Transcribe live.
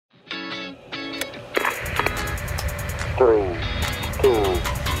3, 2,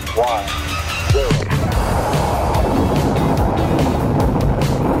 1, 0.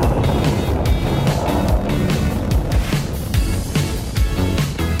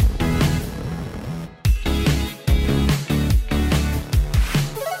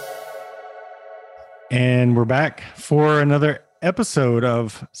 And we're back for another episode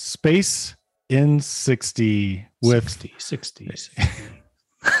of Space in 60 with 60s.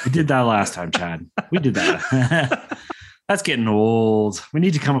 We did that last time, Chad. We did that. That's getting old. We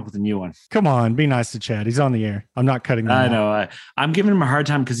need to come up with a new one. Come on, be nice to Chad. He's on the air. I'm not cutting him I out. know. I'm giving him a hard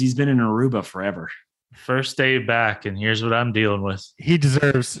time because he's been in Aruba forever. First day back, and here's what I'm dealing with. He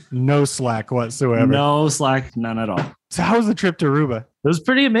deserves no slack whatsoever. No slack, none at all. So how was the trip to Aruba? It was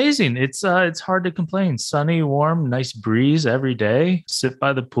pretty amazing. It's hard to complain. Sunny, warm, nice breeze every day. Sit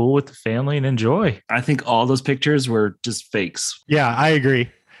by the pool with the family and enjoy. I think all those pictures were just fakes. Yeah, I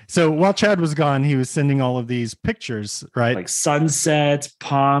agree. So while Chad was gone, he was sending all of these pictures, right? Like sunsets,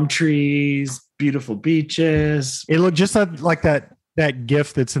 palm trees, beautiful beaches. It looked just like that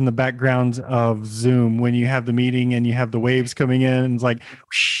GIF that's in the background of Zoom when you have the meeting and you have the waves coming in. And it's like,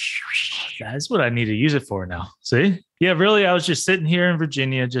 whoosh, whoosh. That's what I need to use it for now. See? Yeah, really, I was just sitting here in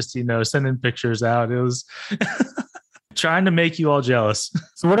Virginia, just, sending pictures out. It was trying to make you all jealous.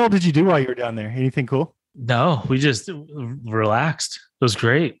 So what all did you do while you were down there? Anything cool? No, we just relaxed. It was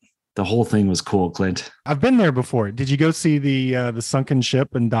great. The whole thing was cool, Clint. I've been there before. Did you go see the sunken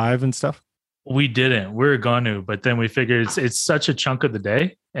ship and dive and stuff? We didn't. We were going to, but then we figured it's such a chunk of the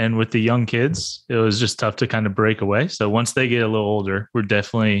day. And with the young kids, it was just tough to kind of break away. So once they get a little older, we're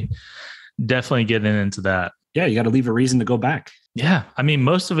definitely getting into that. Yeah, you got to leave a reason to go back. Yeah. I mean,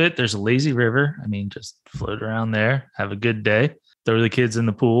 most of it, there's a lazy river. I mean, just float around there, have a good day, throw the kids in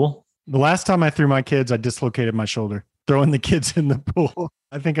the pool. The last time I threw my kids, I dislocated my shoulder throwing the kids in the pool.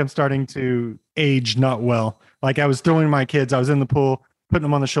 I think I'm starting to age not well. Like I was throwing my kids, I was in the pool, putting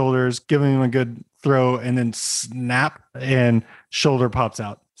them on the shoulders, giving them a good throw, and then snap and shoulder pops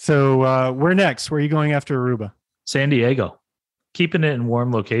out. So where next? Where are you going after Aruba? San Diego, keeping it in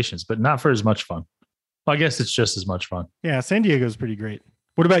warm locations, but not for as much fun. Well, I guess it's just as much fun. Yeah, San Diego is pretty great.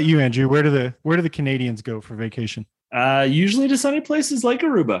 What about you, Andrew? Where do the Canadians go for vacation? Usually to sunny places like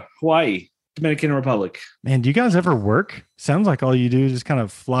Aruba, Hawaii, Dominican Republic. Man, do you guys ever work? Sounds like all you do is just kind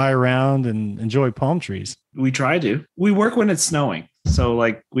of fly around and enjoy palm trees. We try to. We work when it's snowing. So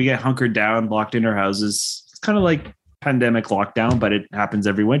like we get hunkered down, locked in our houses. It's kind of like pandemic lockdown, but it happens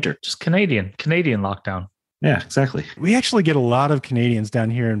every winter. Just Canadian lockdown. Yeah, exactly. We actually get a lot of Canadians down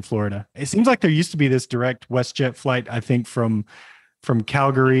here in Florida. It seems like there used to be this direct WestJet flight, I think, from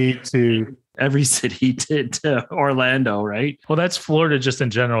Calgary to every city to Orlando, right? Well, that's Florida just in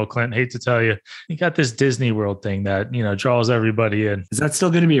general, Clint. Hate to tell you. You got this Disney World thing that, draws everybody in. Is that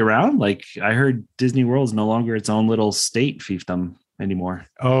still going to be around? Like I heard Disney World is no longer its own little state fiefdom anymore.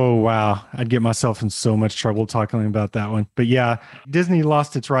 Oh, wow. I'd get myself in so much trouble talking about that one. But yeah, Disney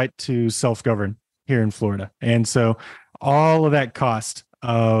lost its right to self-govern here in Florida. And so all of that cost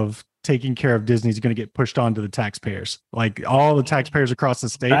of taking care of Disney is going to get pushed on to the taxpayers, like all the taxpayers across the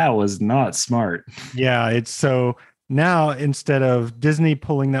state. That was not smart. Yeah. It's so now instead of Disney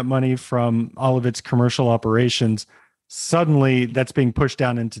pulling that money from all of its commercial operations, suddenly that's being pushed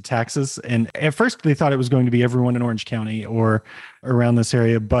down into taxes. And at first they thought it was going to be everyone in Orange County or around this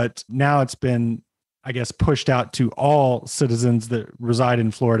area, but now it's been, I guess, pushed out to all citizens that reside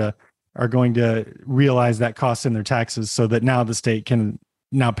in Florida are going to realize that cost in their taxes so that now the state can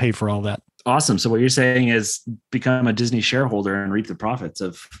now pay for all that. Awesome. So what you're saying is become a Disney shareholder and reap the profits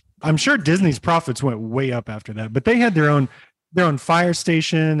of. I'm sure Disney's profits went way up after that, but they had their own fire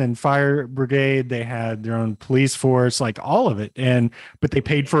station and fire brigade. They had their own police force, like all of it. But they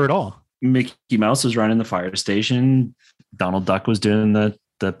paid for it all. Mickey Mouse was running the fire station. Donald Duck was doing the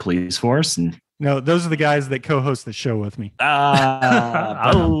police force. And no, those are the guys that co-host the show with me.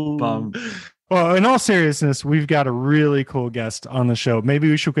 Bum. Well, in all seriousness, we've got a really cool guest on the show. Maybe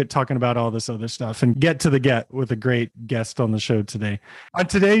we should quit talking about all this other stuff and get to the get with a great guest on the show today. On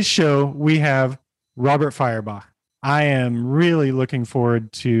today's show, we have Robert Feuerbach. I am really looking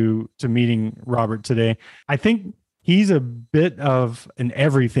forward to meeting Robert today. I think he's a bit of an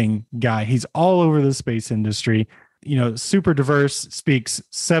everything guy. He's all over the space industry. Super diverse, speaks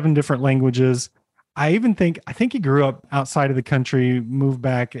 7 different languages. I think he grew up outside of the country, moved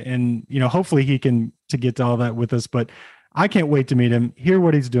back, and hopefully he can to get to all that with us. But I can't wait to meet him, hear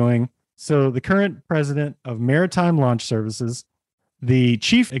what he's doing. So the current president of Maritime Launch Services, the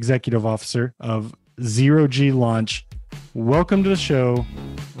chief executive officer of Zero G Launch. Welcome to the show,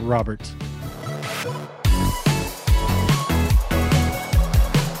 Robert.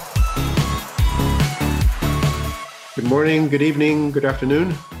 Good morning, good evening, good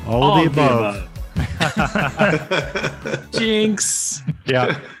afternoon. All of the above. Jinx.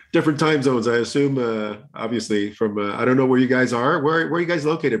 Yeah. Different time zones, I assume, obviously, from, I don't know where you guys are. Where are you guys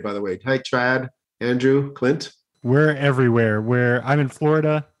located, by the way? Hi, Chad, Andrew, Clint. We're everywhere. I'm in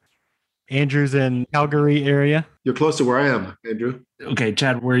Florida. Andrew's in Calgary area. You're close to where I am, Andrew. Okay,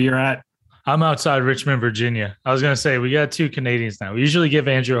 Chad, where you're at? I'm outside Richmond, Virginia. I was going to say, we got 2 Canadians now. We usually give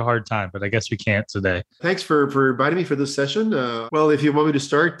Andrew a hard time, but I guess we can't today. Thanks for inviting me for this session. Well, if you want me to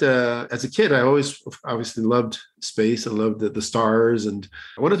start, as a kid, I always obviously loved space. I loved the stars. And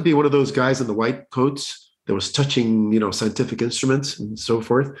I wanted to be one of those guys in the white coats that was touching, scientific instruments and so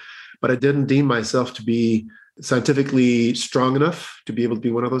forth. But I didn't deem myself to be scientifically strong enough to be able to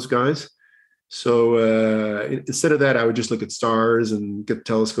be one of those guys. So instead of that, I would just look at stars and get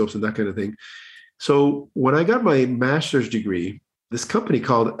telescopes and that kind of thing. So when I got my master's degree, this company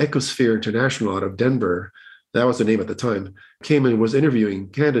called Ecosphere International out of Denver, that was the name at the time, came and was interviewing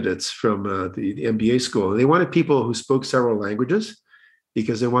candidates from the MBA school. And they wanted people who spoke several languages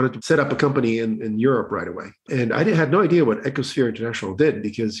because they wanted to set up a company in Europe right away. And I had no idea what Ecosphere International did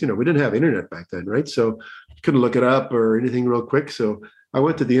because, we didn't have internet back then, right? So couldn't look it up or anything real quick. So I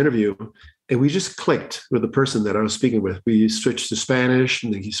went to the interview and we just clicked with the person that I was speaking with. We switched to Spanish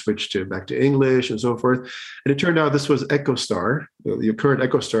and then he switched back to English and so forth. And it turned out this was EchoStar, the current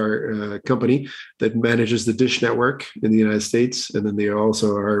EchoStar company that manages the Dish network in the United States. And then they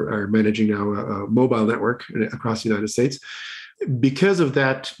also are managing now a mobile network across the United States. Because of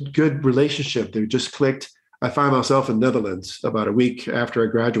that good relationship, they just clicked. I found myself in Netherlands about a week after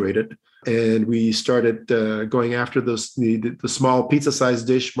I graduated. And we started going after the small pizza-sized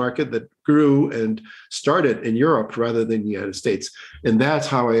dish market that grew and started in Europe rather than the United States. And that's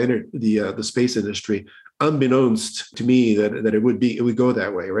how I entered the space industry, unbeknownst to me that it would go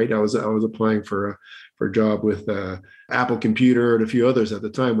that way, right? I was applying for a job with Apple Computer and a few others at the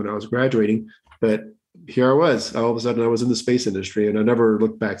time when I was graduating, but here I was. All of a sudden, I was in the space industry, and I never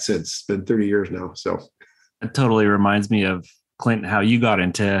looked back since. It's been 30 years now. So It totally reminds me of Clint, how you got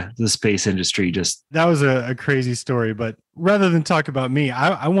into the space industry. That was a crazy story, but rather than talk about me,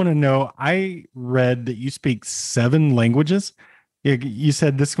 I want to know, I read that you speak 7 languages. You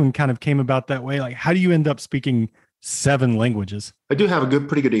said this one kind of came about that way. Like, how do you end up speaking 7 languages? I do have a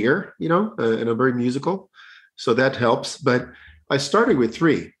pretty good ear, and I'm very musical. So that helps. But I started with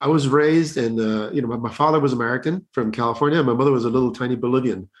 3. I was raised in, my father was American from California. And my mother was a little tiny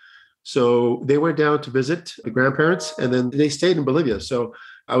Bolivian. So they went down to visit the grandparents, and then they stayed in Bolivia. So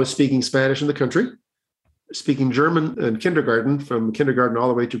I was speaking Spanish in the country, speaking German in kindergarten, from kindergarten all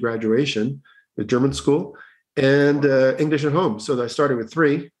the way to graduation at German school, and English at home. So I started with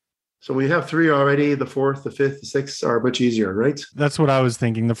 3. So when you have 3 already, the 4th, the 5th, the 6th are much easier, right? That's what I was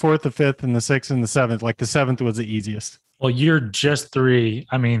thinking. The 4th, the 5th, and the 6th, and the 7th. Like the 7th was the easiest. Well, you're just 3.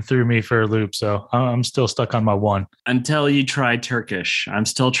 Threw me for a loop. So I'm still stuck on my 1. Until you try Turkish. I'm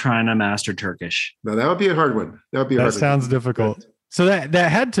still trying to master Turkish. Now that would be a hard one. That sounds difficult. So that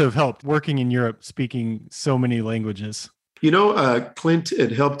had to have helped working in Europe, speaking so many languages. Clint,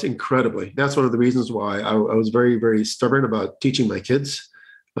 it helped incredibly. That's one of the reasons why I was very, very stubborn about teaching my kids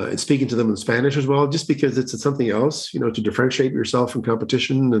and speaking to them in Spanish as well, just because it's something else, to differentiate yourself from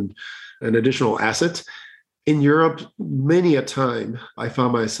competition and an additional asset. In Europe, many a time, I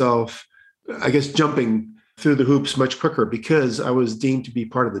found myself, jumping through the hoops much quicker because I was deemed to be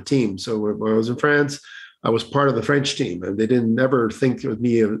part of the team. So when I was in France, I was part of the French team, and they didn't ever think of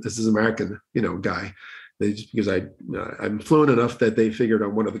me as this American, guy. Because I'm fluent enough that they figured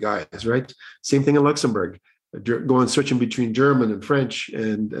I'm one of the guys, right? Same thing in Luxembourg. Switching between German and French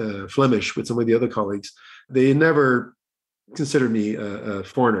and Flemish with some of the other colleagues. They never considered me a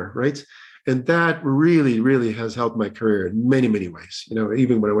foreigner, right? And that really, really has helped my career in many, many ways.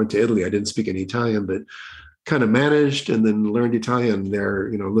 Even when I went to Italy, I didn't speak any Italian, but kind of managed and then learned Italian there,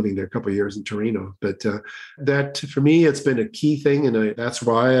 living there a couple of years in Torino. But that, for me, it's been a key thing. And that's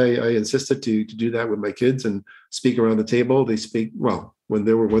why I insisted to do that with my kids and speak around the table. They speak, well, when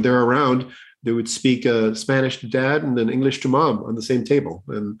they're around, they would speak Spanish to dad and then English to mom on the same table.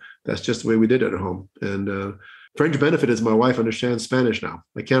 And that's just the way we did it at home. And French benefit is my wife understands Spanish now.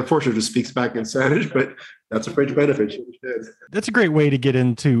 I can't force her to speak back in Spanish, but that's a French benefit. She understands. That's a great way to get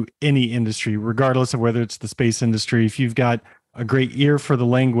into any industry, regardless of whether it's the space industry. If you've got a great ear for the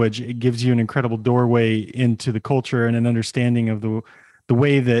language, it gives you an incredible doorway into the culture and an understanding of the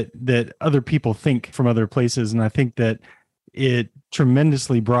way that other people think from other places. And I think that it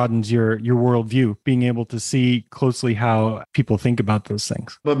tremendously broadens your worldview, being able to see closely how people think about those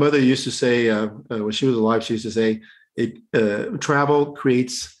things. My mother used to say, when she was alive, she used to say, travel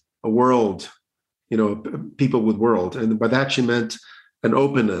creates a world. people with world. And by that, she meant an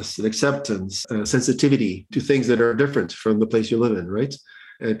openness, an acceptance, sensitivity to things that are different from the place you live in, right?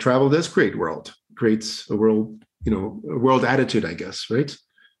 And travel does creates a world, a world attitude, I guess, right?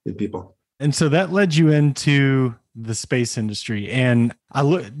 In people. And so that led you into the space industry. And I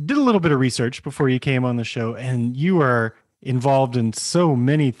did a little bit of research before you came on the show, and you are involved in so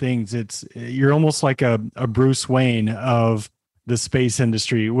many things. You're almost like a Bruce Wayne of the space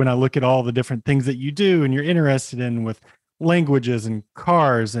industry. When I look at all the different things that you do and you're interested in with languages and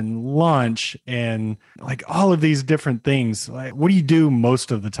cars and launch and like all of these different things, like what do you do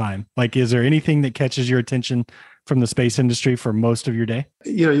most of the time? Like, is there anything that catches your attention from the space industry for most of your day?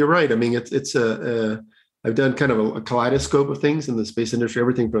 You're right. I mean, I've done kind of a kaleidoscope of things in the space industry,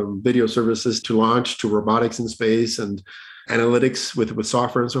 everything from video services to launch to robotics in space and analytics with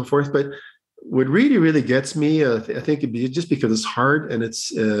software and so forth. But what really, really gets me, I think just because it's hard and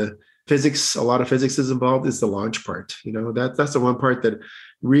it's physics, a lot of physics is involved, is the launch part. That's the one part that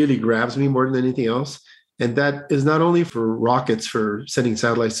really grabs me more than anything else. And that is not only for rockets, for sending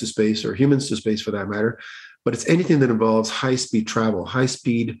satellites to space or humans to space for that matter, but it's anything that involves high-speed travel,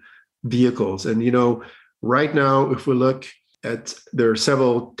 high-speed vehicles. And, right now, if we look at, there are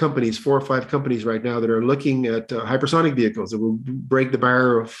several companies, 4 or 5 companies right now that are looking at hypersonic vehicles that will break the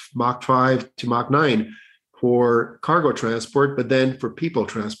barrier of Mach 5 to Mach 9 for cargo transport, but then for people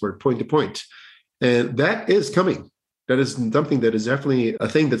transport, point to point. And that is coming. That is something that is definitely a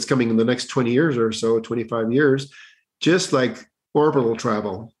thing that's coming in the next 20 years or so, 25 years, just like orbital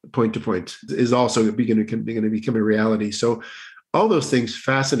travel, point to point, is also going to become a reality. So all those things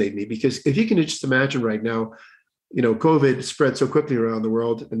fascinate me, because if you can just imagine right now, COVID spread so quickly around the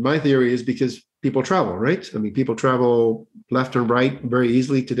world. And my theory is because people travel, right? I mean, people travel left and right very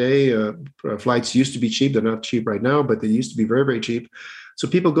easily today. Flights used to be cheap. They're not cheap right now, but they used to be very, very cheap. So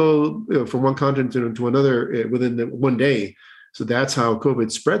people go from one continent to another within one day. So that's how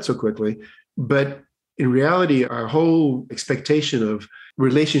COVID spread so quickly. But in reality, our whole expectation of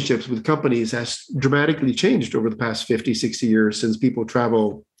relationships with companies has dramatically changed over the past 50, 60 years, since people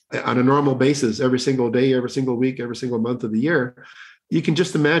travel on a normal basis every single day, every single week, every single month of the year. You can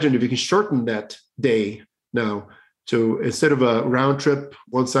just imagine if you can shorten that day now to, instead of a round trip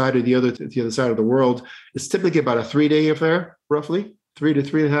one side or the other to the other side of the world, it's typically about a 3-day affair, roughly 3 to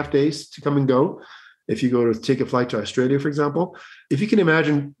 3.5 days to come and go. If you go to take a flight to Australia, for example, if you can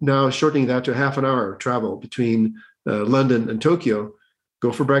imagine now shortening that to half an hour travel between London and Tokyo,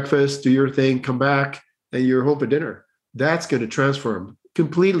 go for breakfast, do your thing, come back, and you're home for dinner. That's going to transform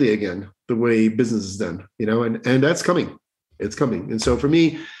completely again the way business is done, and that's coming. It's coming. And so for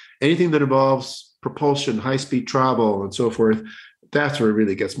me, anything that involves propulsion, high-speed travel, and so forth, that's where it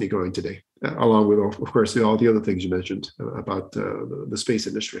really gets me going today, along with, of course, all the other things you mentioned about the space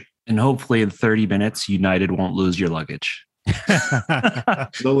industry. And hopefully in 30 minutes, United won't lose your luggage. No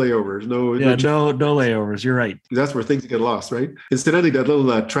layovers, no layovers. You're right. That's where things get lost, right? Incidentally, that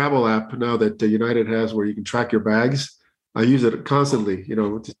little travel app now that United has, where you can track your bags, I use it constantly,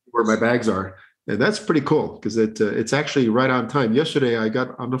 to see where my bags are, and that's pretty cool because it's actually right on time. Yesterday, I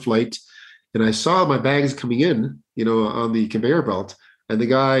got on the flight, and I saw my bags coming in, on the conveyor belt, and the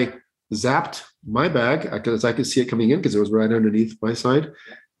guy zapped my bag because I could see it coming in because it was right underneath my side,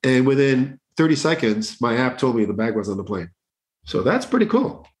 and within 30 seconds, my app told me the bag was on the plane. So that's pretty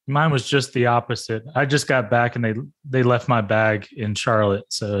cool. Mine was just the opposite. I just got back and they left my bag in Charlotte.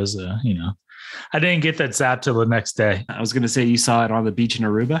 So it was, I didn't get that zap till the next day. I was going to say, you saw it on the beach in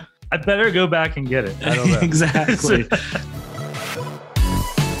Aruba? I better go back and get it. I don't know. Exactly.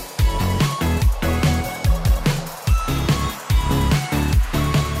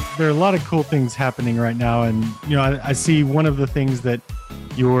 There are a lot of cool things happening right now. And, I see one of the things that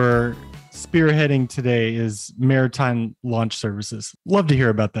you're spearheading today is maritime launch services. Love to hear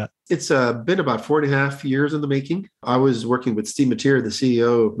about that. It's been about 4.5 years in the making. I was working with Steve Mateer, the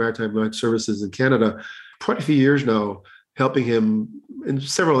CEO of Maritime Launch Services in Canada, quite a few years now, helping him in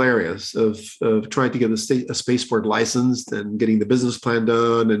several areas of trying to get a spaceport licensed and getting the business plan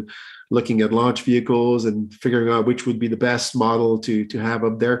done and looking at launch vehicles and figuring out which would be the best model to have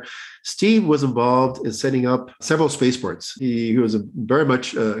up there. Steve was involved in setting up several spaceports. He was very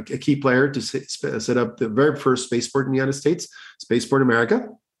much a key player to set up the very first spaceport in the United States, Spaceport America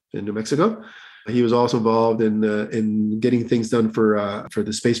in New Mexico. He was also involved in getting things done for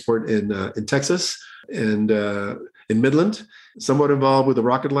the spaceport in Texas and in Midland. Somewhat involved with the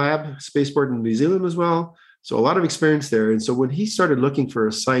Rocket Lab spaceport in New Zealand as well. So a lot of experience there. And so when he started looking for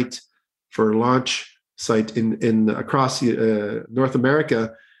a site, for a launch site in across North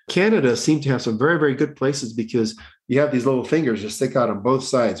America, Canada seemed to have some very, very good places because you have these little fingers just stick out on both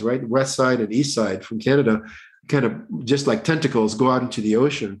sides, right? West side and east side from Canada, kind of just like tentacles go out into the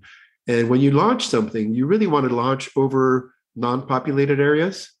ocean. And when you launch something, you really want to launch over non-populated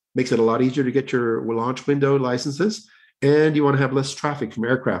areas. Makes it a lot easier to get your launch window licenses. And you want to have less traffic from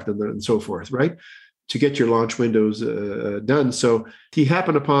aircraft and so forth, right? To get your launch windows done. So he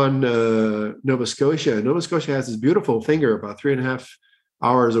happened upon Nova Scotia. Nova Scotia has this beautiful finger about 3.5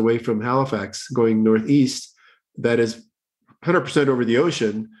 hours away from Halifax going northeast that is 100% over the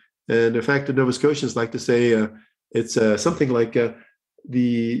ocean. And in fact, the Nova Scotians like to say it's something like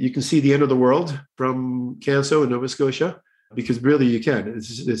you can see the end of the world from Canso in Nova Scotia, because really you can.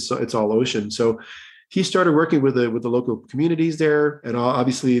 It's all ocean. So he started working with the local communities there, and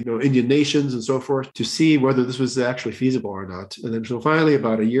obviously Indian nations and so forth, to see whether this was actually feasible or not. And then so finally,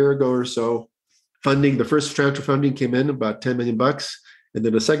 about a year ago or so, the first tranche of funding came in about $10 million, and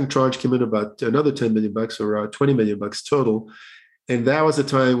then the second tranche came in about another $10 million, or $20 million total. And that was the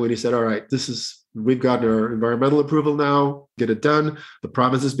time when he said, "All right, we've gotten our environmental approval now. Get it done. The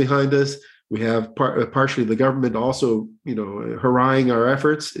province is behind us. We have partially the government also, hurrying our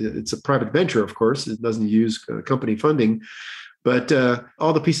efforts. It's a private venture, of course. It doesn't use company funding, but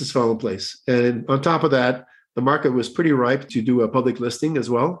all the pieces fell in place. And on top of that, the market was pretty ripe to do a public listing as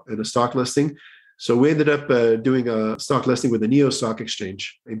well, and a stock listing. So we ended up doing a stock listing with the NEO Stock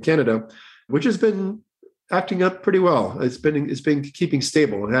Exchange in Canada, which has been acting up pretty well. It's been keeping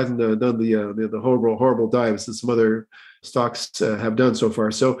stable. It hasn't done the horrible dives that some other stocks have done so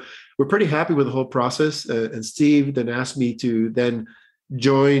far. So we're pretty happy with the whole process. And Steve then asked me to then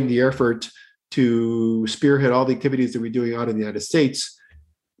join the effort to spearhead all the activities that we're doing out in the United States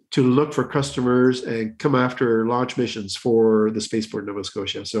to look for customers and come after launch missions for the Spaceport Nova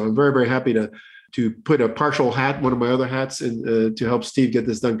Scotia. So I'm very, very happy to put a partial hat, one of my other hats, in to help Steve get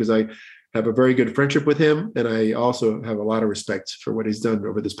this done, because I have a very good friendship with him. And I also have a lot of respect for what he's done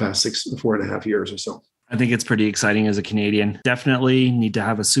over this past 4.5 years or so. I think it's pretty exciting as a Canadian. Definitely need to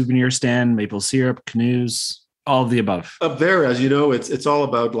have a souvenir stand, maple syrup, canoes, all of the above. Up there, as you know, it's all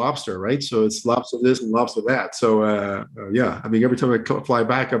about lobster, right? So it's lobster this and lobster that. So yeah, I mean, every time I fly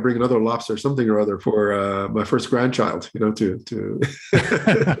back, I bring another lobster, something or other, for my first grandchild. To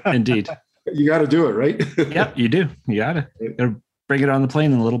Indeed, you got to do it, right? Yep, you do. You got to bring it on the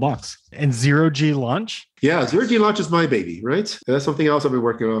plane in a little box. And zero-G launch? Yeah, zero-G launch is my baby, right? That's something else I've been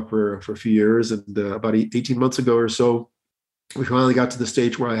working on for a few years. And about 18 months ago or so, we finally got to the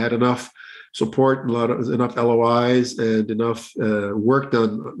stage where I had enough support, enough LOIs, and enough work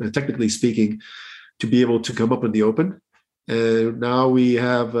done, technically speaking, to be able to come up in the open. And now we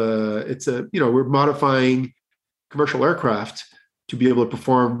have, we're modifying commercial aircraft to be able to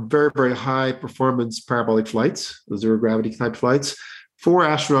perform very, very high performance parabolic flights, zero gravity type flights, for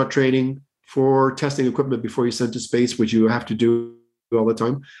astronaut training, for testing equipment before you send to space, which you have to do all the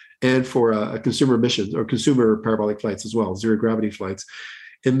time, and for consumer missions or consumer parabolic flights as well, zero gravity flights.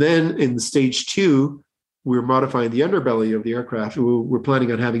 And then in stage 2, we're modifying the underbelly of the aircraft. We're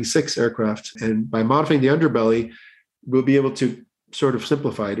planning on having 6 aircraft. And by modifying the underbelly, we'll be able to sort of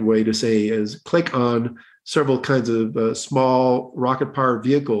simplified way to say is click on several kinds of small rocket-powered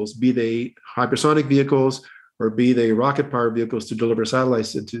vehicles, be they hypersonic vehicles or be they rocket-powered vehicles to deliver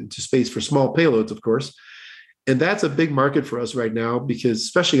satellites into space for small payloads, of course. And that's a big market for us right now, because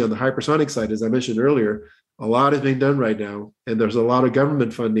especially on the hypersonic side, as I mentioned earlier, a lot is being done right now. And there's a lot of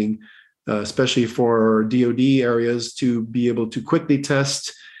government funding, especially for DoD areas, to be able to quickly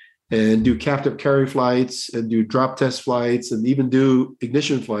test and do captive carry flights and do drop test flights and even do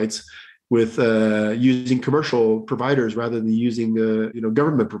ignition flights with using commercial providers rather than using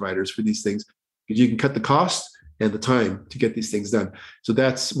government providers for these things. You can cut the cost and the time to get these things done. So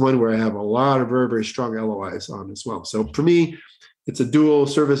that's one where I have a lot of very, very strong LOIs on as well. So for me, it's a dual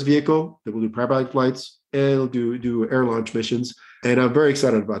service vehicle that will do parabolic flights and it'll do air launch missions. And I'm very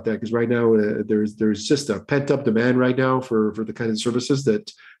excited about that, because right now there's just a pent up demand right now for the kind of services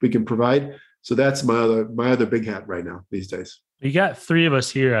that we can provide. So that's my other big hat right now these days. You got 3 of us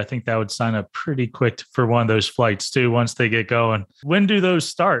here. I think that would sign up pretty quick for one of those flights too, once they get going. When do those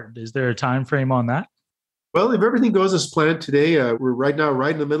start? Is there a time frame on that? Well, if everything goes as planned today, we're right now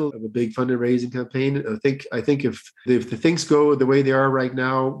right in the middle of a big fundraising campaign. I think if the things go the way they are right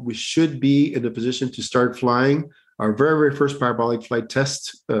now, we should be in a position to start flying our very, very first parabolic flight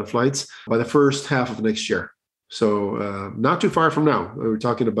test flights by the first half of next year. So not too far from now. We're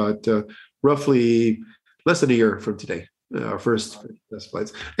talking about roughly less than a year from today, our first test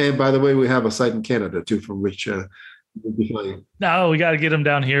flights. And by the way, we have a site in Canada too, from which we'll be flying. No, we got to get them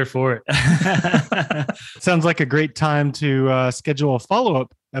down here for it. Sounds like a great time to schedule a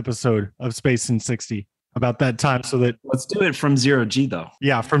follow-up episode of Space in 60. about that time so that, Let's do it from 0G though.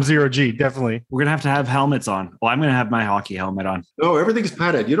 yeah, from 0G, definitely. We're going to have helmets on. Well, I'm going to have my hockey helmet on. No, everything's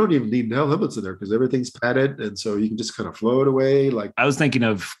padded. You don't even need helmets in there because everything's padded. And so you can just kind of float away. Like, I was thinking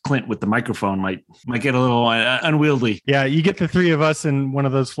of Clint with the microphone might get a little unwieldy. Yeah, you get the three of us in one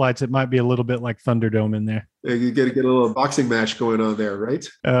of those flights, it might be a little bit like Thunderdome in there. you get a little boxing match going on there, right?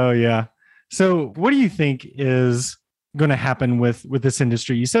 Oh, yeah. So what do you think is going to happen with this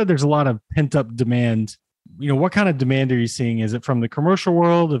industry? You said there's a lot of pent up demand. What kind of demand are you seeing? Is it from the commercial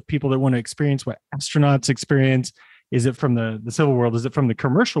world of people that want to experience what astronauts experience? Is it from the civil world? Is it from the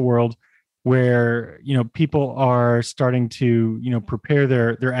commercial world where, people are starting to, prepare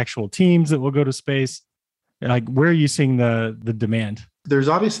their actual teams that will go to space? Like, where are you seeing the demand? There's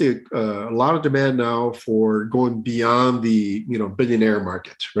obviously a lot of demand now for going beyond the billionaire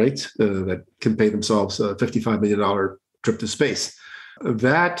market, right? That can pay themselves a $55 million trip to space.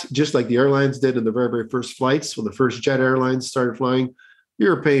 That, just like the airlines did in the very, very first flights, when the first jet airlines started flying,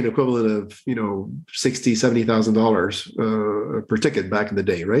 you're paying equivalent of $60,000, $70,000 per ticket back in the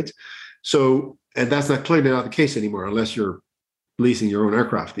day, right? So, and that's not clearly not the case anymore unless you're leasing your own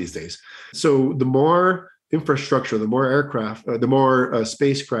aircraft these days. So the more infrastructure, the more aircraft, the more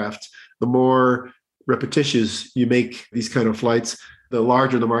spacecraft, the more repetitious you make these kind of flights, the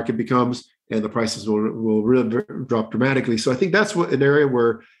larger the market becomes, and the prices will really drop dramatically. So I think that's an area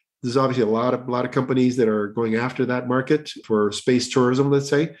where there's obviously a lot of companies that are going after that market for space tourism, let's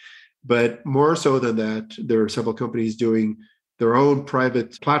say. But more so than that, there are several companies doing their own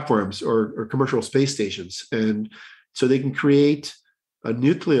private platforms or commercial space stations, and so they can create a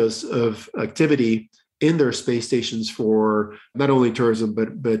nucleus of activity in their space stations for not only tourism,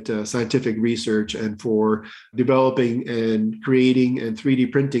 but scientific research and for developing and creating and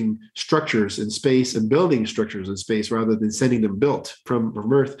 3D printing structures in space and building structures in space rather than sending them built from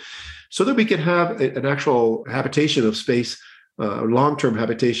Earth, so that we can have an actual habitation of space, long-term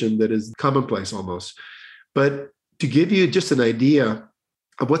habitation that is commonplace almost. But to give you just an idea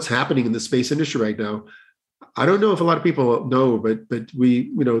of what's happening in the space industry right now, I don't know if a lot of people know, but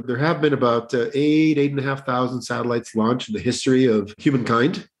we, there have been about 8,500 satellites launched in the history of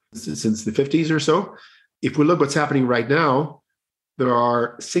humankind since the 50s or so. If we look what's happening right now, there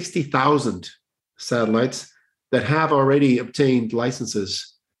are 60,000 satellites that have already obtained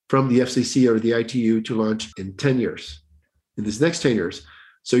licenses from the FCC or the ITU to launch in 10 years, in this next 10 years.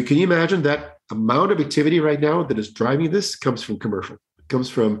 So can you imagine that amount of activity right now that is driving this comes from commercial? It comes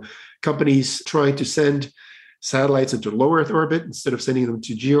from companies trying to send satellites into low Earth orbit instead of sending them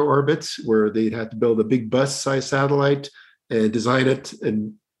to geo orbits, where they'd have to build a big bus-sized satellite and design it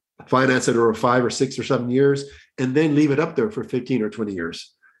and finance it over 5 or 6 or 7 years, and then leave it up there for 15 or 20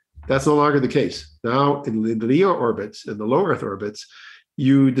 years. That's no longer the case. Now, in the LEO orbits, in the low Earth orbits,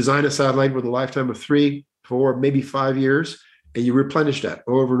 you design a satellite with a lifetime of 3, 4, maybe 5 years, and you replenish that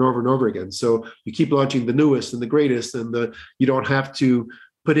over and over and over again. So you keep launching the newest and the greatest, and you don't have to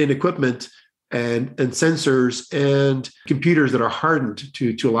put in equipment and sensors and computers that are hardened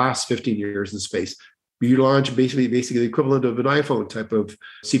to last 15 years in space. You launch basically the equivalent of an iPhone type of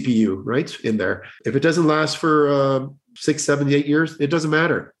CPU, right, in there. If it doesn't last for 6, 7, 8 years, it doesn't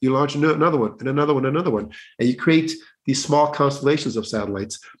matter. You launch another one and another one, another one, and you create these small constellations of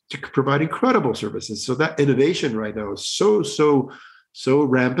satellites to provide incredible services. So that innovation right now is so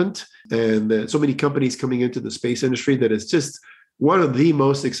rampant, and so many companies coming into the space industry that it's just one of the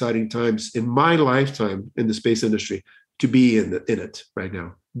most exciting times in my lifetime in the space industry to be in it right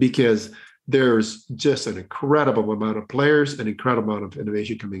now, because there's just an incredible amount of players, an incredible amount of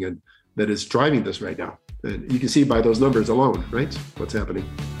innovation coming in that is driving this right now. And you can see by those numbers alone, right, what's happening.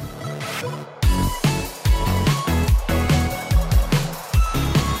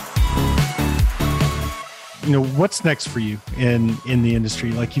 What's next for you in the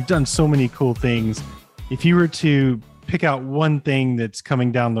industry? Like, you've done so many cool things. If you were to pick out one thing that's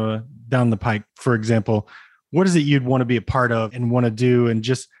coming down the pike, for example, what is it you'd want to be a part of and want to do, and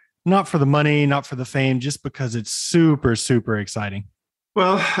just not for the money, not for the fame, just because it's super, super exciting?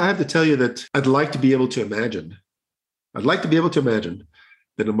 Well, I have to tell you that I'd like to be able to imagine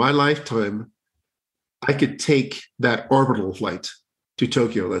that in my lifetime, I could take that orbital flight to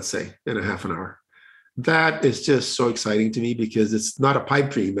Tokyo, let's say, in a half an hour. That is just so exciting to me, because it's not a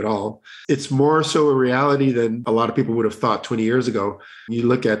pipe dream at all. It's more so a reality than a lot of people would have thought 20 years ago. You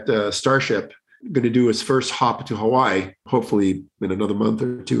look at Starship going to do its first hop to Hawaii, hopefully in another month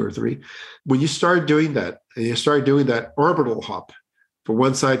or 2 or 3. When you start doing that, and you start doing that orbital hop from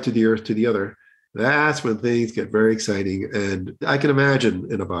one side to the Earth to the other, that's when things get very exciting. And I can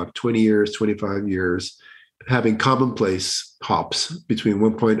imagine in about 20 years, 25 years, having commonplace hops between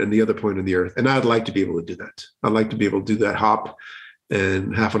one point and the other point of the earth. And I'd like to be able to do that. I'd like to be able to do that hop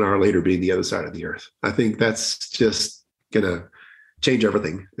and half an hour later being the other side of the earth. I think that's just going to change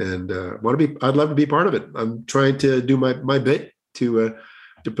everything. And I'd love to be part of it. I'm trying to do my bit to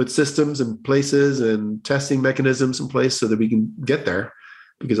put systems in places and testing mechanisms in place so that we can get there.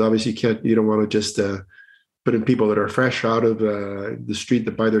 Because obviously you don't want to just put in people that are fresh out of the street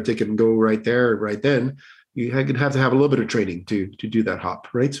that buy their ticket and go right there, right then. You have to have a little bit of training to do that hop,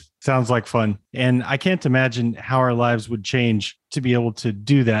 right? Sounds like fun. And I can't imagine how our lives would change to be able to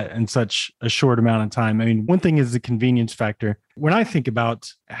do that in such a short amount of time. I mean, one thing is the convenience factor. When I think about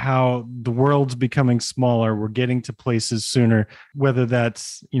how the world's becoming smaller, we're getting to places sooner, whether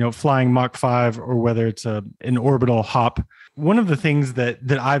that's, flying Mach 5 or whether it's an orbital hop. One of the things that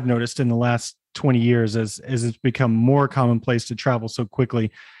I've noticed in the last 20 years as it's become more commonplace to travel so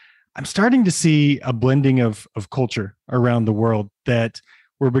quickly, I'm starting to see a blending of culture around the world, that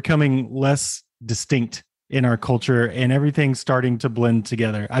we're becoming less distinct in our culture and everything's starting to blend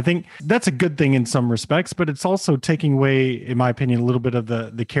together. I think that's a good thing in some respects, but it's also taking away, in my opinion, a little bit of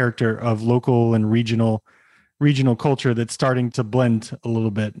the character of local and regional culture that's starting to blend a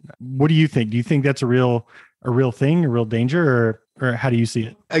little bit. What do you think? Do you think that's a real thing, a real danger, or how do you see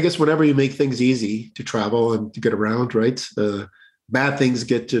it? I guess whenever you make things easy to travel and to get around, right? Bad things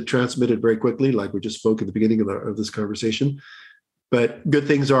get transmitted very quickly, like we just spoke at the beginning of this conversation. But good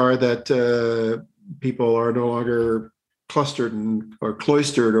things are that people are no longer clustered or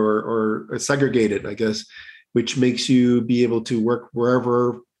cloistered or segregated, I guess, which makes you be able to work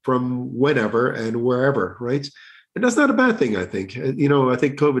wherever, from whenever and wherever, right? And that's not a bad thing, I think. I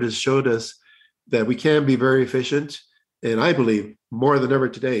think COVID has showed us that we can be very efficient. And I believe more than ever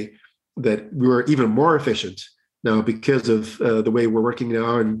today that we were even more efficient now because of the way we're working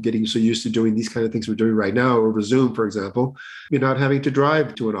now and getting so used to doing these kind of things we're doing right now over Zoom, for example. You're not having to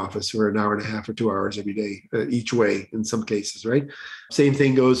drive to an office for an hour and a half or 2 hours every day, each way in some cases, right? Same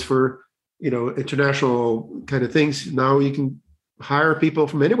thing goes for, international kind of things. Now you can hire people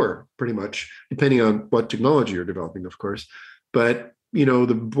from anywhere, pretty much, depending on what technology you're developing, of course. But,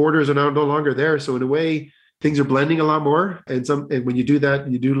 the borders are now no longer there. So in a way, things are blending a lot more. And when you do that,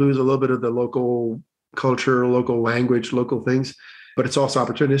 you do lose a little bit of the local culture, local language, local things, but it's also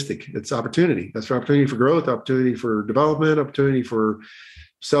opportunistic. It's opportunity. That's for opportunity for growth, opportunity for development, opportunity for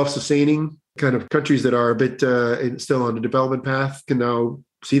self-sustaining kind of countries that are a bit still on the development path can now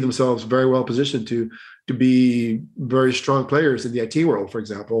see themselves very well positioned to be very strong players in the IT world, for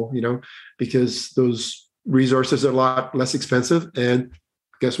example, because those resources are a lot less expensive. And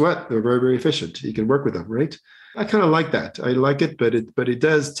guess what? They're very, very efficient. You can work with them, right? I kind of like that. I like it, but it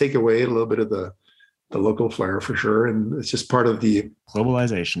does take away a little bit of the local flair for sure. And it's just part of the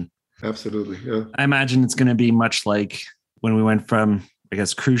globalization. Absolutely. Yeah. I imagine it's going to be much like when we went from, I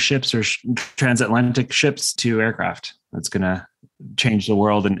guess, cruise ships or transatlantic ships to aircraft. That's going to change the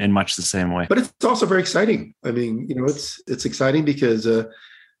world in much the same way. But it's also very exciting. I mean, it's exciting because,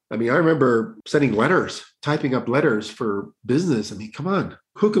 I remember sending letters, typing up letters for business. I mean, come on,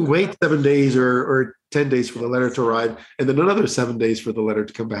 who can wait 7 days or 10 days for the letter to arrive and then another 7 days for the letter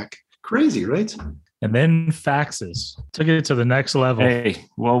to come back? Crazy, right? And then faxes took it to the next level. Hey,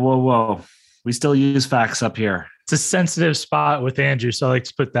 whoa. We still use fax up here. It's a sensitive spot with Andrew, so I like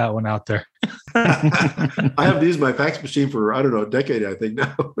to put that one out there. I haven't used my fax machine for, a decade, I think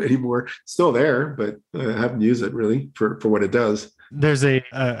now anymore. It's still there, but I haven't used it really for what it does. There's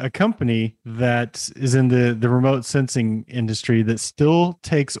a company that is in the remote sensing industry that still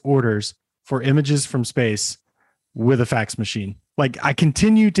takes orders for images from space with a fax machine. Like, I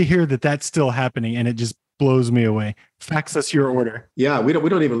continue to hear that that's still happening, and it just blows me away. Fax us your order. Yeah, we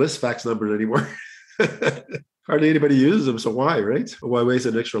don't even list fax numbers anymore. Hardly anybody uses them, so why, right? Why waste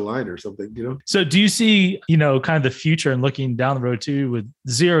an extra line or something, So do you see, kind of the future and looking down the road too with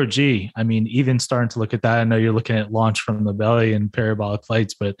zero G? I mean, even starting to look at that. I know you're looking at launch from the belly and parabolic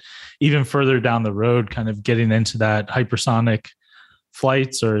flights, but even further down the road, kind of getting into that hypersonic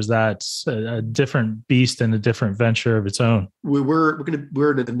flights, or is that a different beast and a different venture of its own? We're an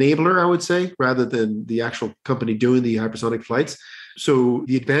enabler, I would say, rather than the actual company doing the hypersonic flights. So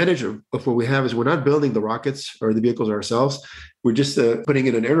the advantage of what we have is we're not building the rockets or the vehicles ourselves. We're just putting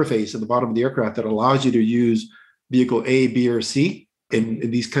in an interface in the bottom of the aircraft that allows you to use vehicle A, B, or C in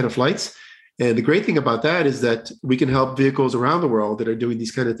these kind of flights. And the great thing about that is that we can help vehicles around the world that are doing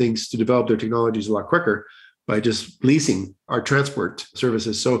these kind of things to develop their technologies a lot quicker by just leasing our transport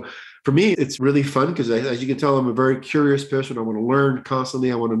services. So for me, it's really fun because, as you can tell, I'm a very curious person. I want to learn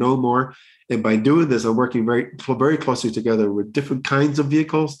constantly. I want to know more. And by doing this, I'm working very, very closely together with different kinds of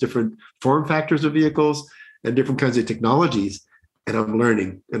vehicles, different form factors of vehicles, and different kinds of technologies. And I'm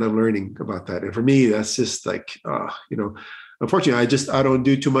learning about that. And for me, that's just like, unfortunately, I don't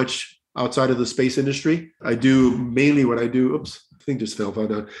do too much outside of the space industry. I do mainly what I do. Oops, I think just fell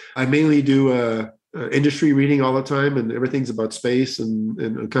down. I mainly do industry reading all the time, and everything's about space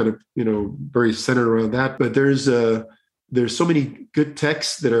and kind of, very centered around that. But there's so many good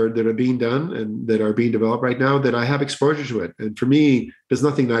techs that are being done and that are being developed right now that I have exposure to it. And for me, there's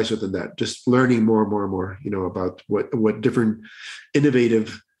nothing nicer than that. Just learning more and more and more, about what different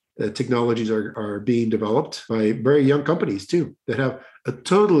innovative technologies are being developed by very young companies too, that have a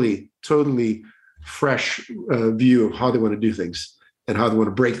totally fresh view of how they want to do things and how they want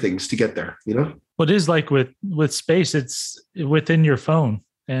to break things to get there. What is like with space, it's within your phone.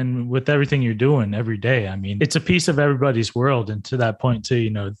 And with everything you're doing every day, I mean, it's a piece of everybody's world. And to that point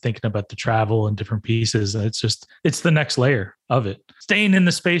too, thinking about the travel and different pieces, it's the next layer of it. Staying in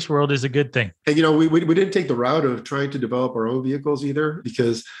the space world is a good thing. And, we didn't take the route of trying to develop our own vehicles either,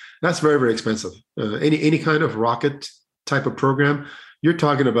 because that's very, very expensive. Any kind of rocket type of program, you're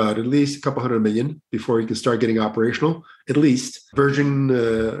talking about at least a couple $100 million before you can start getting operational. At least Virgin,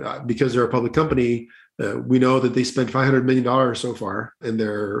 because they're a public company, we know that they spent $500 million so far in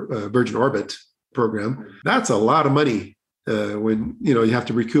their Virgin Orbit program. That's a lot of money when you have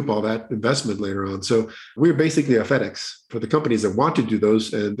to recoup all that investment later on. So we're basically a FedEx for the companies that want to do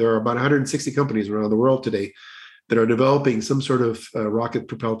those. And there are about 160 companies around the world today that are developing some sort of rocket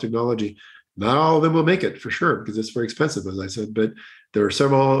propelled technology. Not all of them will make it for sure, because it's very expensive, as I said, but there are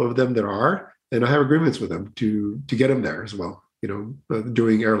several of them that are, and I have agreements with them to get them there as well,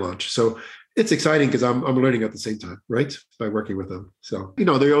 doing air launch. So it's exciting because I'm learning at the same time, right? By working with them. So,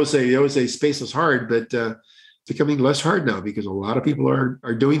 they always say space is hard, but it's becoming less hard now because a lot of people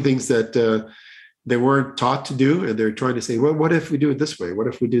are doing things that they weren't taught to do. And they're trying to say, well, what if we do it this way? What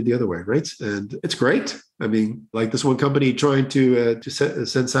if we do it the other way, right? And it's great. I mean, like this one company trying to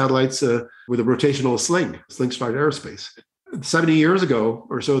send satellites with a rotational Slingshot Aerospace. 70 years ago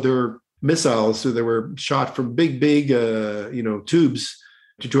or so, there were missiles. So they were shot from big, tubes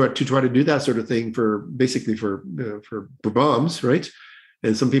to try to do that sort of thing for bombs, right?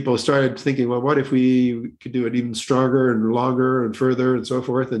 And some people started thinking, well, what if we could do it even stronger and longer and further and so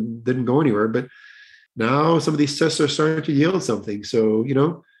forth, and didn't go anywhere. But now some of these tests are starting to yield something. So,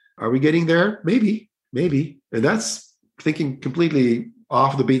 are we getting there? Maybe. And that's thinking completely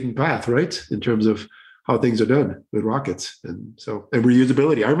off the beaten path, right? In terms of how things are done with rockets. And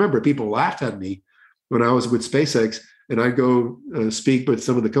reusability. I remember people laughed at me when I was with SpaceX, and I'd go speak with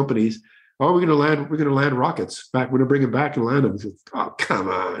some of the companies. Oh, we're going to land rockets back. We're going to bring them back and land them. Said, oh, come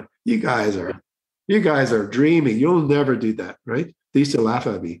on. You guys are dreaming. You'll never do that, right? They used to laugh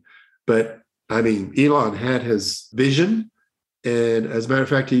at me. But I mean, Elon had his vision. And as a matter of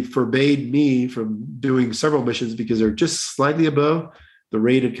fact, he forbade me from doing several missions because they're just slightly above the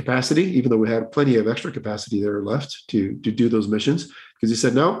rated capacity, even though we had plenty of extra capacity there left to do those missions. Because he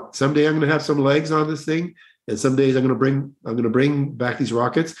said, no, someday I'm going to have some legs on this thing. And some days I'm going to bring back these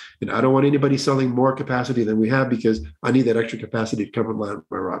rockets, and I don't want anybody selling more capacity than we have because I need that extra capacity to come and land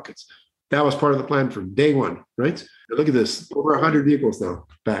my rockets. That was part of the plan from day one, right? Look at this, over 100 vehicles now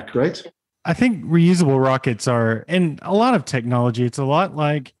back, right? I think reusable rockets are, and a lot of technology, it's a lot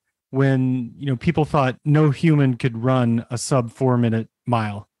like when, people thought no human could run a sub 4-minute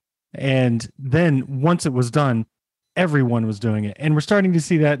mile. And then once it was done, everyone was doing it. And we're starting to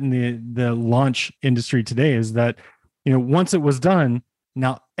see that in the launch industry today, is that, once it was done,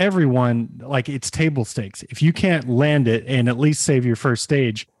 now everyone, like, it's table stakes. If you can't land it and at least save your first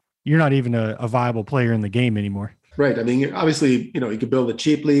stage, you're not even a viable player in the game anymore. Right. I mean, obviously, you can build it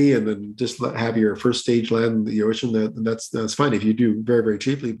cheaply and then just have your first stage land in the ocean. That's fine if you do very, very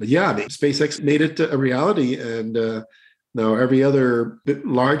cheaply. But yeah, I mean, SpaceX made it a reality, and now every other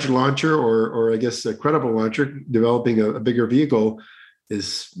large launcher or I guess a credible launcher developing a bigger vehicle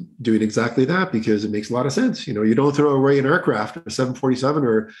is doing exactly that, because it makes a lot of sense. You don't throw away an aircraft, a 747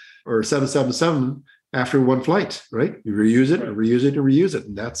 or 777 after one flight, right? You reuse it and reuse it and reuse it.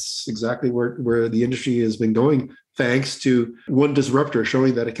 And that's exactly where the industry has been going, thanks to one disruptor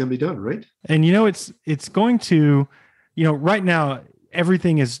showing that it can be done, right? And it's going to, right now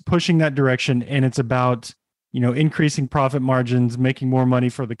everything is pushing that direction, and it's about increasing profit margins, making more money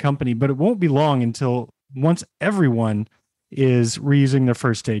for the company. But it won't be long until once everyone is reusing their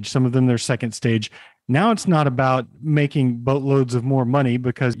first stage, some of them their second stage. Now it's not about making boatloads of more money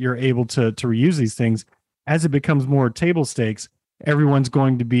because you're able to reuse these things. As it becomes more table stakes, everyone's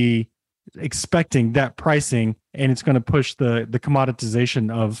going to be expecting that pricing, and it's going to push the commoditization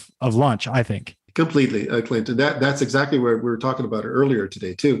of launch, I think. Completely, Clinton. That's exactly what we were talking about earlier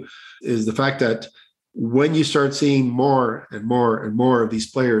today too, is the fact that when you start seeing more and more and more of these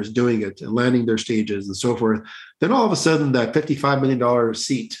players doing it and landing their stages and so forth, then all of a sudden that $55 million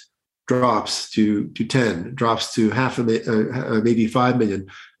seat drops to 10, drops to maybe 5 million,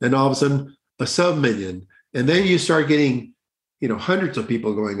 and all of a sudden a sub-million. And then you start getting, hundreds of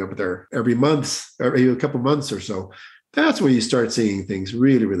people going up there every month, or a couple months or so. That's where you start seeing things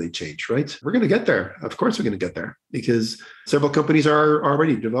really, really change, right? We're going to get there. Of course, we're going to get there because several companies are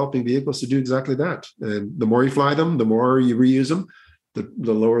already developing vehicles to do exactly that. And the more you fly them, the more you reuse them,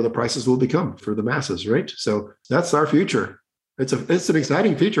 the lower the prices will become for the masses, right? So that's our future. It's an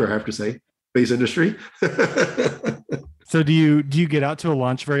exciting future, I have to say, space industry. So do you get out to a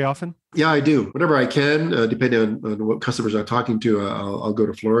launch very often? Yeah, I do. Whenever I can, depending on what customers I'm talking to, I'll go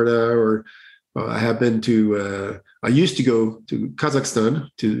to Florida, or I have been to, I used to go to Kazakhstan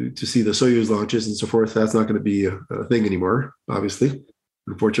to see the Soyuz launches and so forth. That's not going to be a thing anymore, obviously,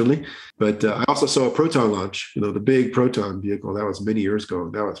 unfortunately. But I also saw a Proton launch, the big Proton vehicle. That was many years ago.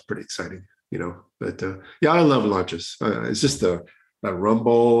 That was pretty exciting, But yeah, I love launches. It's just that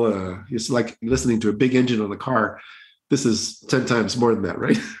rumble. It's like listening to a big engine on a car. This is 10 times more than that,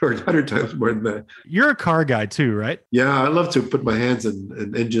 right? Or 100 times more than that. You're a car guy too, right? Yeah, I love to put my hands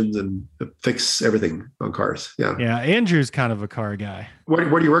in engines and fix everything on cars. Yeah. Yeah, Andrew's kind of a car guy. What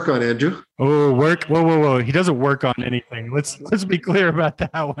do you work on, Andrew? Oh, work. Whoa. He doesn't work on anything. Let's be clear about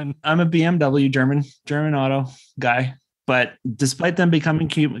that one. I'm a BMW German auto guy. But despite them becoming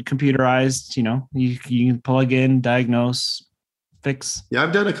computerized, you can plug in, diagnose, fix. Yeah,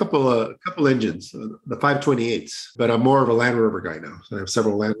 I've done a couple engines, the 528s, but I'm more of a Land Rover guy now. So I have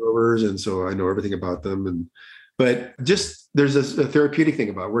several Land Rovers, and so I know everything about them. But just there's a therapeutic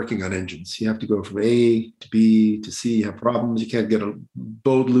thing about working on engines. You have to go from A to B to C. You have problems. You can't get a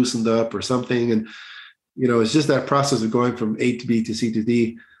bolt loosened up or something, and it's just that process of going from A to B to C to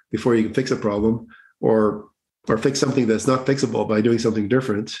D before you can fix a problem, or fix something that's not fixable by doing something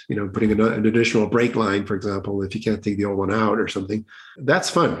different, putting an additional brake line, for example, if you can't take the old one out or something. That's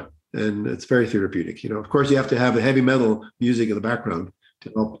fun. And it's very therapeutic. Of course, you have to have a heavy metal music in the background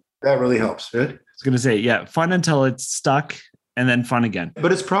to help. That really helps, right? I was going to say, yeah, fun until it's stuck and then fun again.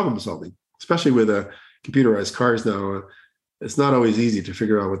 But it's problem solving, especially with computerized cars now. It's not always easy to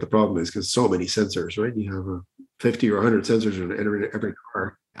figure out what the problem is because so many sensors, right? You have 50 or 100 sensors in every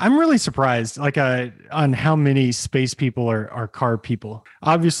car. I'm really surprised, on how many space people are car people.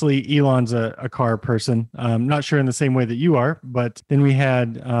 Obviously, Elon's a car person. Not sure in the same way that you are, but then we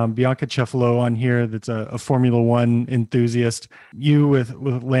had Bianca Cefalo on here. That's a Formula One enthusiast. You with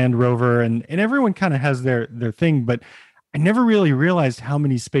Land Rover, and everyone kind of has their thing. But I never really realized how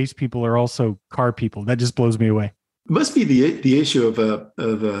many space people are also car people. That just blows me away. It must be the issue of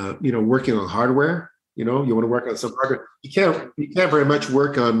working on hardware. You want to work on some hardware. You can't very much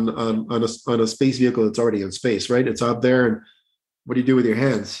work on a space vehicle that's already in space, right? It's out there, and what do you do with your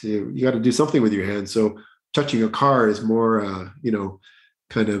hands? You got to do something with your hands. So touching a car is more,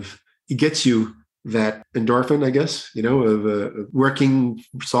 kind of, it gets you that endorphin, I guess, of working,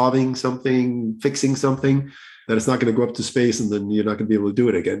 solving something, fixing something. That it's not going to go up to space and then you're not going to be able to do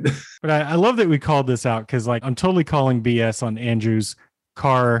it again. But I love that we called this out because I'm totally calling BS on Andrew's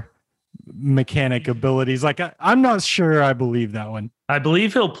car mechanic abilities. I'm not sure I believe that one. I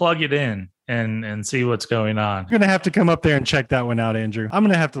believe he'll plug it in and see what's going on. You're going to have to come up there and check that one out, Andrew. I'm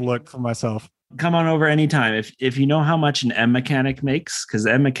going to have to look for myself. Come on over anytime. If you know how much an M mechanic makes, because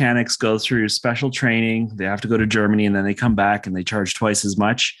M mechanics go through special training, they have to go to Germany and then they come back and they charge twice as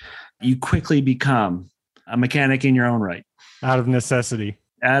much. You quickly become a mechanic in your own right. Out of necessity.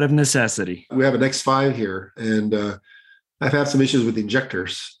 We have an X5 here, and I've had some issues with the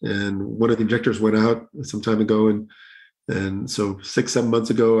injectors, and one of the injectors went out some time ago, and so 6-7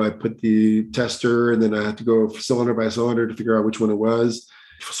 months ago, I put the tester, and then I had to go cylinder by cylinder to figure out which one it was,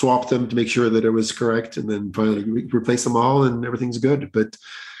 swap them to make sure that it was correct, and then finally replace them all, and everything's good. But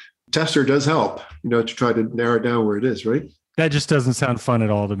tester does help, to try to narrow it down where it is, right? That just doesn't sound fun at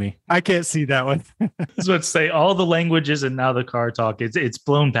all to me. I can't see that one. That's what say all the languages and now the car talk. It's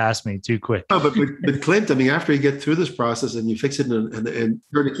blown past me too quick. Oh, but Clint, after you get through this process and you fix it and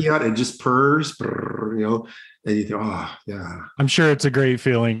turn the key out, it just purrs, and you think, oh yeah. I'm sure it's a great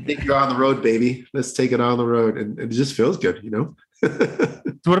feeling. Take you on the road, baby. Let's take it on the road, and it just feels good, So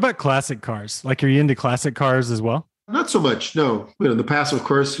what about classic cars? Are you into classic cars as well? Not so much, no. In the past, of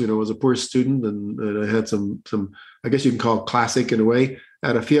course, was a poor student, and I had some, I guess you can call it classic in a way. I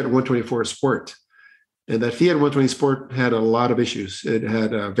had a Fiat 124 Sport, and that Fiat 120 Sport had a lot of issues. It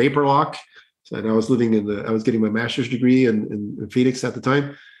had a vapor lock, and I was getting my master's degree in Phoenix at the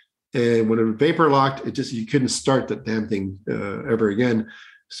time, and when it was vapor locked, you couldn't start that damn thing ever again.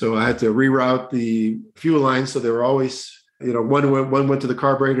 So I had to reroute the fuel lines. So they were always, one went to the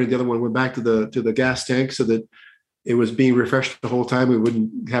carburetor and the other one went back to the gas tank so that it was being refreshed the whole time. We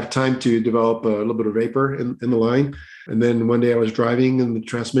wouldn't have time to develop a little bit of vapor in the line. And then one day I was driving in the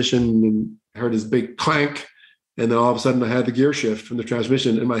transmission and heard this big clank. And then all of a sudden I had the gear shift from the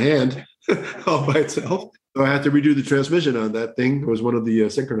transmission in my hand all by itself. So I had to redo the transmission on that thing. It was one of the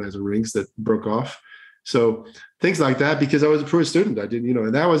synchronizer rings that broke off. So things like that, because I was a pro student, I didn't,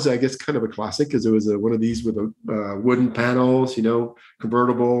 and that was, I guess, kind of a classic because it was one of these with wooden panels,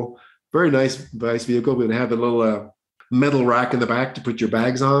 convertible, very nice vehicle. We'd have a little metal rack in the back to put your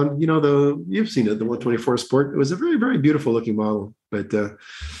bags on. You've seen it, the 124 Sport. It was a very, very beautiful looking model. But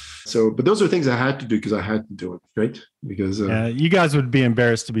those are things I had to do because I had to do it, right? Because you guys would be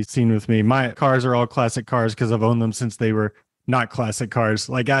embarrassed to be seen with me. My cars are all classic cars because I've owned them since they were not classic cars.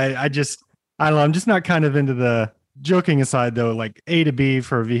 Like I don't know. I'm just not kind of into the joking aside though, like A to B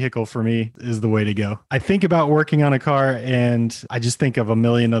for a vehicle for me is the way to go. I think about working on a car and I just think of a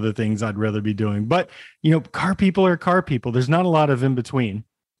million other things I'd rather be doing. But, car people are car people. There's not a lot of in between.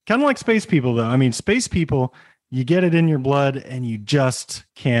 Kind of like space people though. I mean, space people, you get it in your blood and you just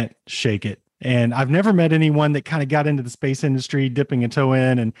can't shake it. And I've never met anyone that kind of got into the space industry, dipping a toe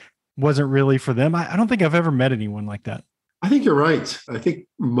in and wasn't really for them. I don't think I've ever met anyone like that. I think you're right. I think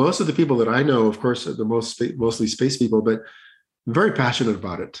most of the people that I know, of course, are mostly space people, but very passionate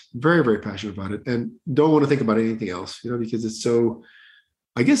about it, very, very passionate about it, and don't want to think about anything else, because it's so,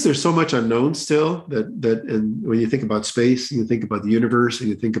 I guess there's so much unknown still that and when you think about space, you think about the universe, and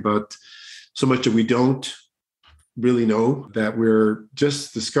you think about so much that we don't really know that we're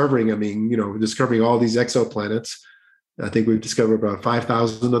just discovering. Discovering all these exoplanets. I think we've discovered about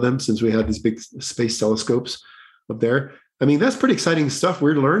 5,000 of them since we had these big space telescopes up there. That's pretty exciting stuff.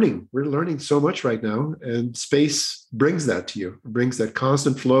 We're learning so much right now, and space brings that to you. It brings that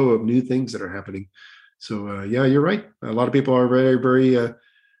constant flow of new things that are happening. So yeah, you're right. A lot of people are very, very,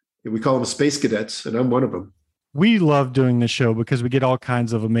 we call them space cadets, and I'm one of them. We love doing this show because we get all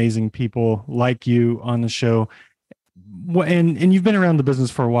kinds of amazing people like you on the show. And you've been around the business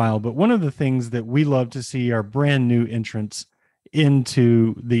for a while, but one of the things that we love to see are brand new entrants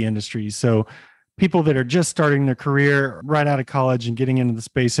into the industry. So people that are just starting their career right out of college and getting into the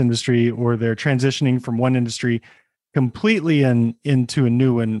space industry, or they're transitioning from one industry completely into a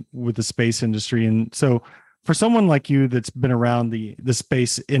new one with the space industry. And so for someone like you that's been around the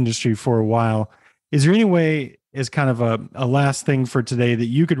space industry for a while, is there any way, as kind of a last thing for today, that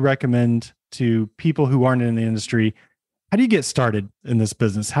you could recommend to people who aren't in the industry? How do you get started in this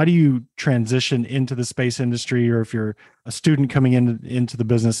business? How do you transition into the space industry? Or if you're a student coming into the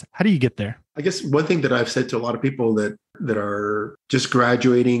business, how do you get there? I guess one thing that I've said to a lot of people that are just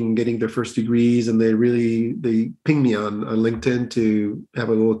graduating, getting their first degrees, and they ping me on LinkedIn to have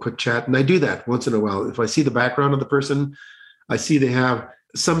a little quick chat. And I do that once in a while. If I see the background of the person, I see they have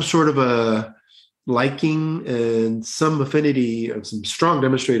some sort of a liking and some affinity, some strong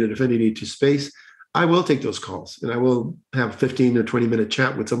demonstrated affinity to space, I will take those calls and I will have a 15 or 20 minute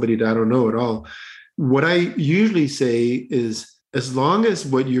chat with somebody that I don't know at all. What I usually say is, as long as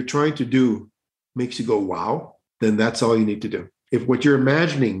what you're trying to do makes you go, wow, then that's all you need to do. If what you're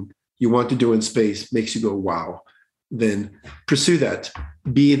imagining you want to do in space makes you go, wow, then pursue that.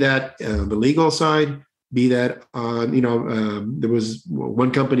 Be that the legal side, be that on, there was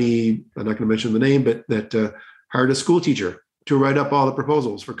one company, I'm not going to mention the name, but that hired a school teacher to write up all the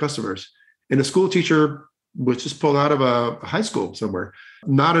proposals for customers. And a school teacher was just pulled out of a high school somewhere,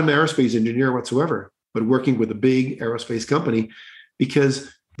 not an aerospace engineer whatsoever, but working with a big aerospace company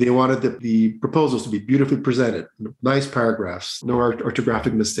because they wanted the proposals to be beautifully presented, nice paragraphs, no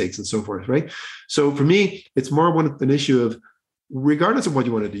orthographic mistakes and so forth, right? So for me, it's more an issue of, regardless of what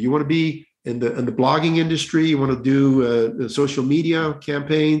you want to do, you want to be in the blogging industry, you want to do social media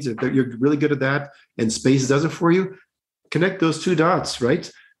campaigns, if you're really good at that and space does it for you, connect those two dots,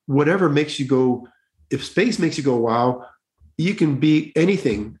 right? Whatever makes you go, if space makes you go, wow, you can be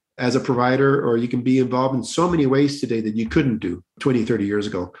anything as a provider, or you can be involved in so many ways today that you couldn't do 20, 30 years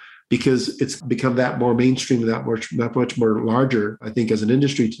ago, because it's become that more mainstream, that much more larger, I think, as an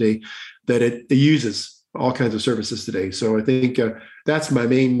industry today, that it uses all kinds of services today. So I think that's my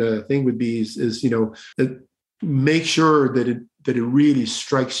main thing would be is make sure that it really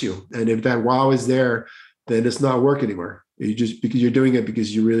strikes you. And if that wow is there, then it's not work anymore. You just, because you're doing it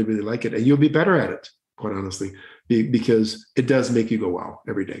because you really, really like it, and you'll be better at it, quite honestly, because it does make you go wow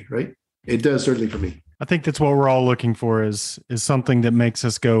every day, right? It does, certainly for me. I think that's what we're all looking for is something that makes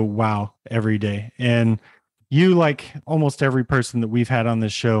us go wow every day. And you, like almost every person that we've had on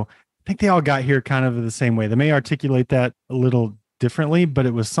this show, I think they all got here kind of the same way. They may articulate that a little differently, but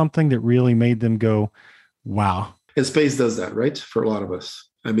it was something that really made them go, wow. And space does that, right? For a lot of us.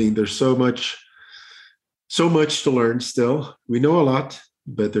 I mean, there's so much to learn still. We know a lot,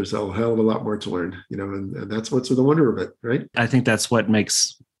 but there's a hell of a lot more to learn, and that's what's the wonder of it, right? I think that's what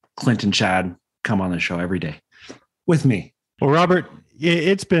makes Clint and Chad come on the show every day with me. Well, Robert,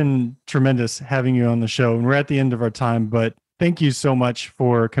 it's been tremendous having you on the show, and we're at the end of our time, but thank you so much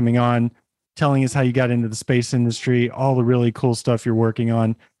for coming on, telling us how you got into the space industry, all the really cool stuff you're working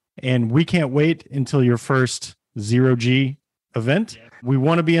on. And we can't wait until your first zero-G event. We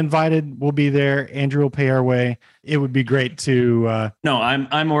want to be invited. We'll be there. Andrew will pay our way. It would be great to. No,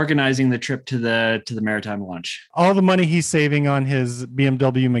 I'm organizing the trip to the maritime launch. All the money he's saving on his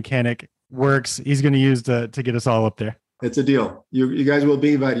BMW mechanic works. He's going to use to get us all up there. It's a deal. You guys will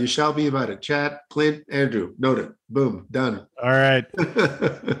be invited. You shall be invited. Chad, Clint, Andrew. Noted. Boom. Done. All right.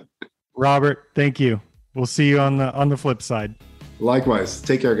 Robert, thank you. We'll see you on the flip side. Likewise.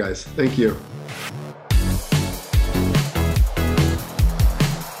 Take care, guys. Thank you.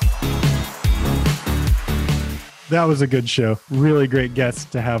 That was a good show. Really great guests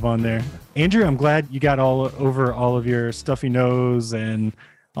to have on there. Andrew, I'm glad you got over all of your stuffy nose and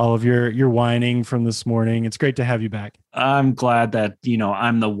all of your whining from this morning. It's great to have you back. I'm glad that,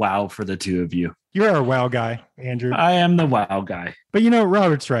 I'm the wow for the two of you. You're our wow guy, Andrew. I am the wow guy. But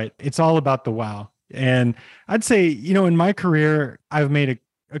Robert's right. It's all about the wow. And I'd say, in my career, I've made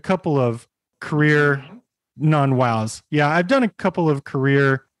a couple of career non-wows. Yeah, I've done a couple of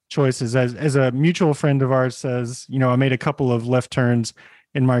career choices. As a mutual friend of ours says, I made a couple of left turns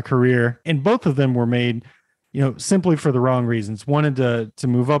in my career, and both of them were made, simply for the wrong reasons. Wanted to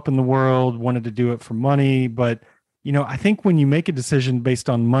move up in the world, wanted to do it for money. But, I think when you make a decision based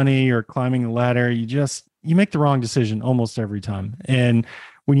on money or climbing the ladder, you make the wrong decision almost every time. And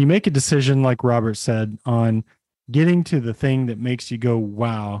when you make a decision, like Robert said, on getting to the thing that makes you go,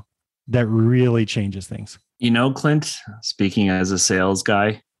 wow, that really changes things. Clint, speaking as a sales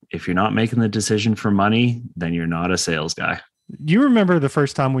guy, if you're not making the decision for money, then you're not a sales guy. Do you remember the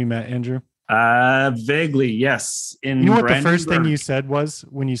first time we met, Andrew? Vaguely, yes. You know what the first thing you said was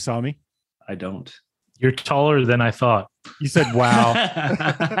when you saw me? I don't. You're taller than I thought. You said, wow.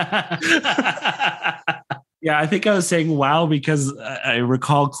 Yeah, I think I was saying wow because I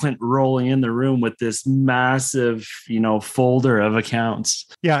recall Clint rolling in the room with this massive, folder of accounts.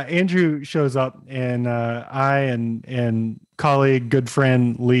 Yeah, Andrew shows up, and I and colleague, good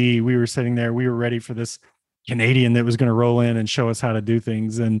friend Lee, we were sitting there. We were ready for this Canadian that was going to roll in and show us how to do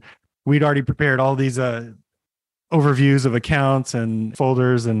things. And we'd already prepared all these overviews of accounts and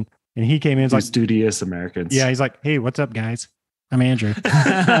folders, and he came in. Like, studious Americans. Yeah, he's like, "Hey, what's up, guys? I'm Andrew."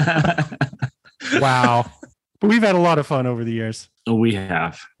 Wow. But we've had a lot of fun over the years. We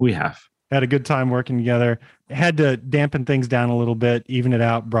have. Had a good time working together. Had to dampen things down a little bit, even it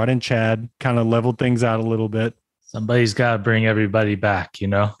out, brought in Chad, kind of leveled things out a little bit. Somebody's got to bring everybody back,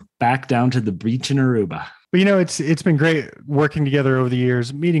 Back down to the beach in Aruba. But it's been great working together over the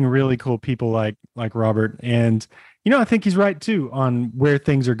years, meeting really cool people like Robert. And, I think he's right too on where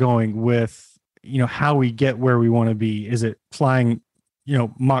things are going with, how we get where we want to be. Is it flying,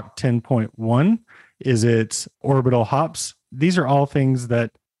 Mach 10.1? Is it orbital hops? These are all things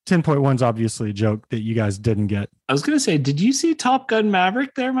that 10.1 is obviously a joke that you guys didn't get. I was going to say, did you see Top Gun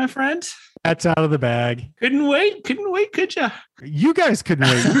Maverick there, my friend? That's out of the bag. Couldn't wait, could you? You guys couldn't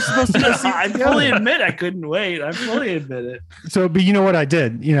wait. You're supposed to go see I fully admit I couldn't wait. I fully admit it. So, but you know what I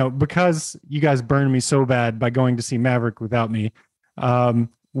did? Because you guys burned me so bad by going to see Maverick without me,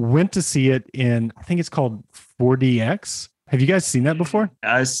 went to see it in, I think it's called 4DX. Have you guys seen that before?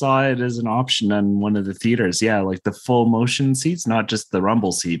 I saw it as an option on one of the theaters. Yeah, like the full motion seats, not just the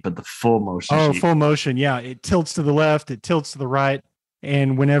rumble seat, but the full motion seat. Full motion. Yeah, it tilts to the left, it tilts to the right.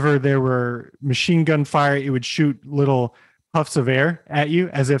 And whenever there were machine gun fire, it would shoot little puffs of air at you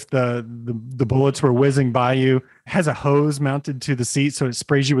as if the bullets were whizzing by you. It has a hose mounted to the seat, so it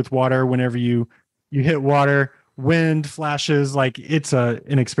sprays you with water whenever you hit water. Wind flashes, like it's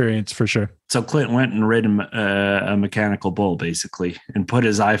an experience for sure. So Clint went and rid a mechanical bull basically and put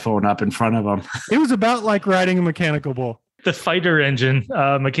his iPhone up in front of him. It was about like riding a mechanical bull. The fighter engine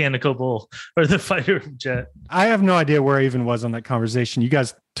mechanical bull or the fighter jet. I have no idea where I even was on that conversation. You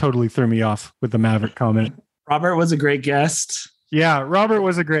guys totally threw me off with the Maverick comment. Robert was a great guest. Yeah, Robert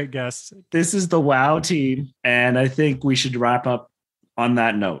was a great guest. This is the WOW team. And I think we should wrap up on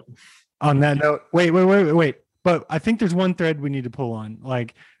that note. On that note, wait. But I think there's one thread we need to pull on,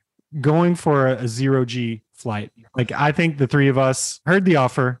 like going for a zero-G flight. Like I think the three of us heard the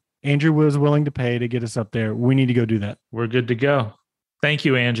offer. Andrew was willing to pay to get us up there. We need to go do that. We're good to go. Thank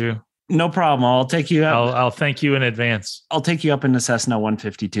you, Andrew. No problem. I'll take you up. I'll thank you in advance. I'll take you up in the Cessna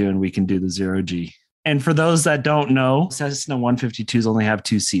 152 and we can do the 0G. And for those that don't know, Cessna 152s only have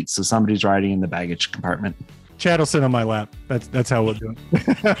 2 seats. So somebody's riding in the baggage compartment. Chad will sit on my lap. That's how we'll do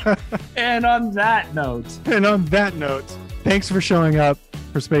it. And on that note, thanks for showing up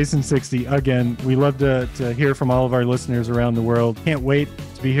for Space in 60. Again, we love to hear from all of our listeners around the world. Can't wait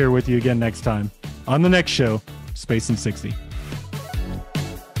to be here with you again next time on the next show, Space in 60.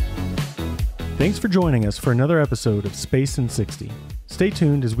 Thanks for joining us for another episode of Space in 60. Stay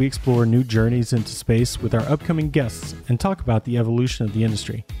tuned as we explore new journeys into space with our upcoming guests and talk about the evolution of the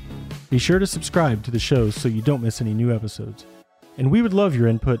industry. Be sure to subscribe to the show so you don't miss any new episodes. And we would love your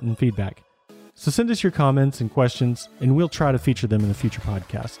input and feedback. So send us your comments and questions, and we'll try to feature them in a future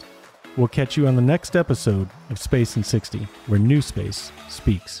podcast. We'll catch you on the next episode of Space in 60, where new space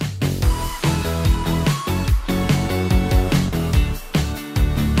speaks.